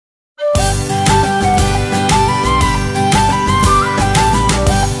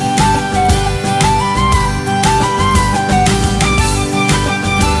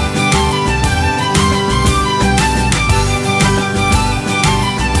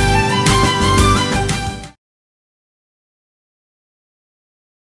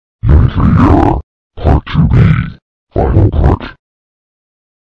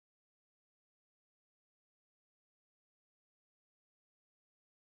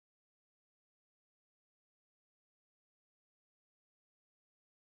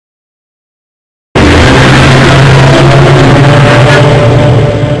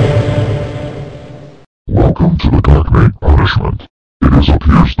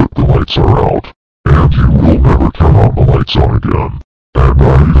lights are out, and you will never turn on the lights on again. And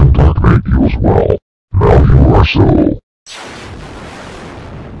I even blackmailed you as well. Now you are so.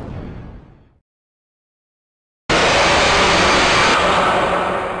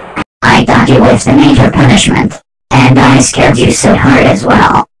 I got you with the major punishment. And I scared you so hard as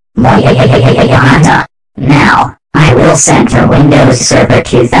well. Now, I will center Windows Server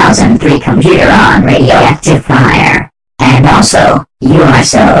 2003 computer on radioactive fire. And also, you are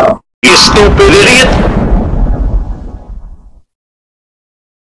so. You stupid idiot!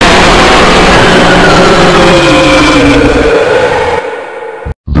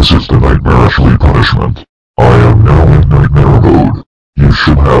 This is the nightmarishly punishment. I am now in nightmare mode. You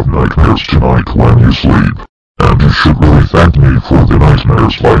should have nightmares tonight when you sleep. And you should really thank me for the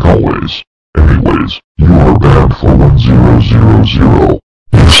nightmares like always. Anyways, you are banned for 1000.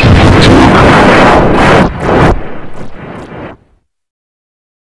 You stupid jerk.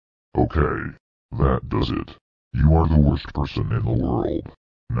 Okay, that does it. You are the worst person in the world.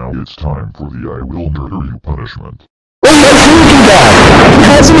 Now it's time for the I will murder you punishment. What are you freaking about? It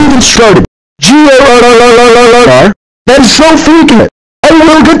hasn't even started. G-O-R-R-R-R-R-R. That is so freaking. I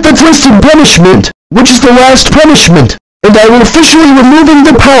will get the twisted punishment, which is the last punishment, and I will officially removing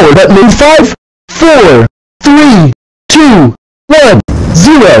the power that made 5, 4, 3, 2, 1,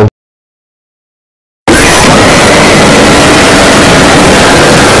 0.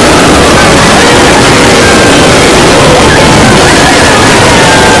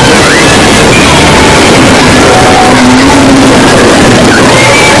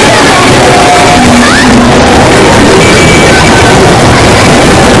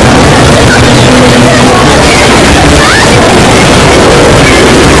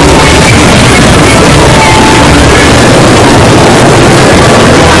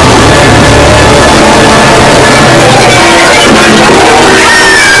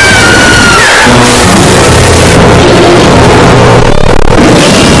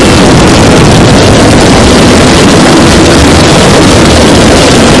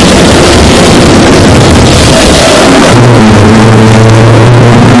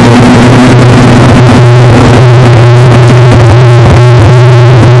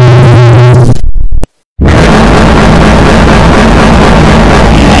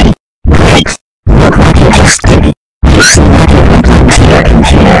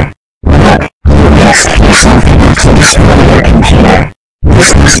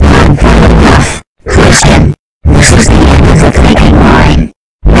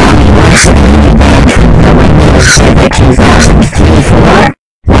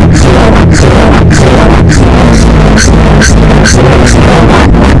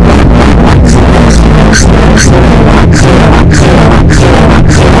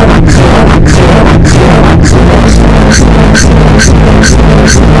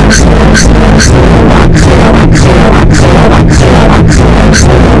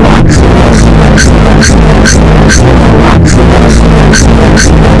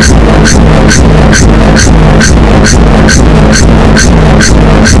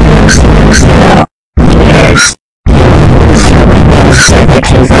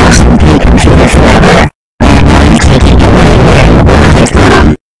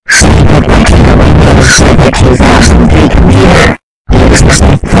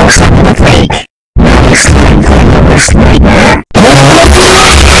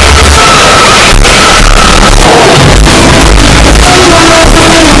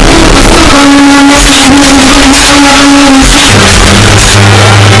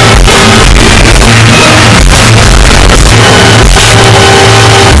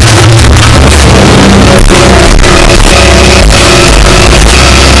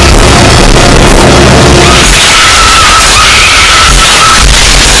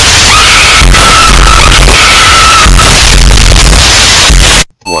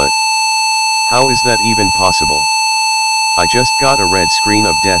 How is that even possible? I just got a red screen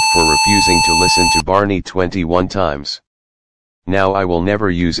of death for refusing to listen to Barney 21 times. Now I will never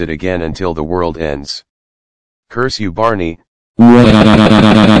use it again until the world ends. Curse you, Barney.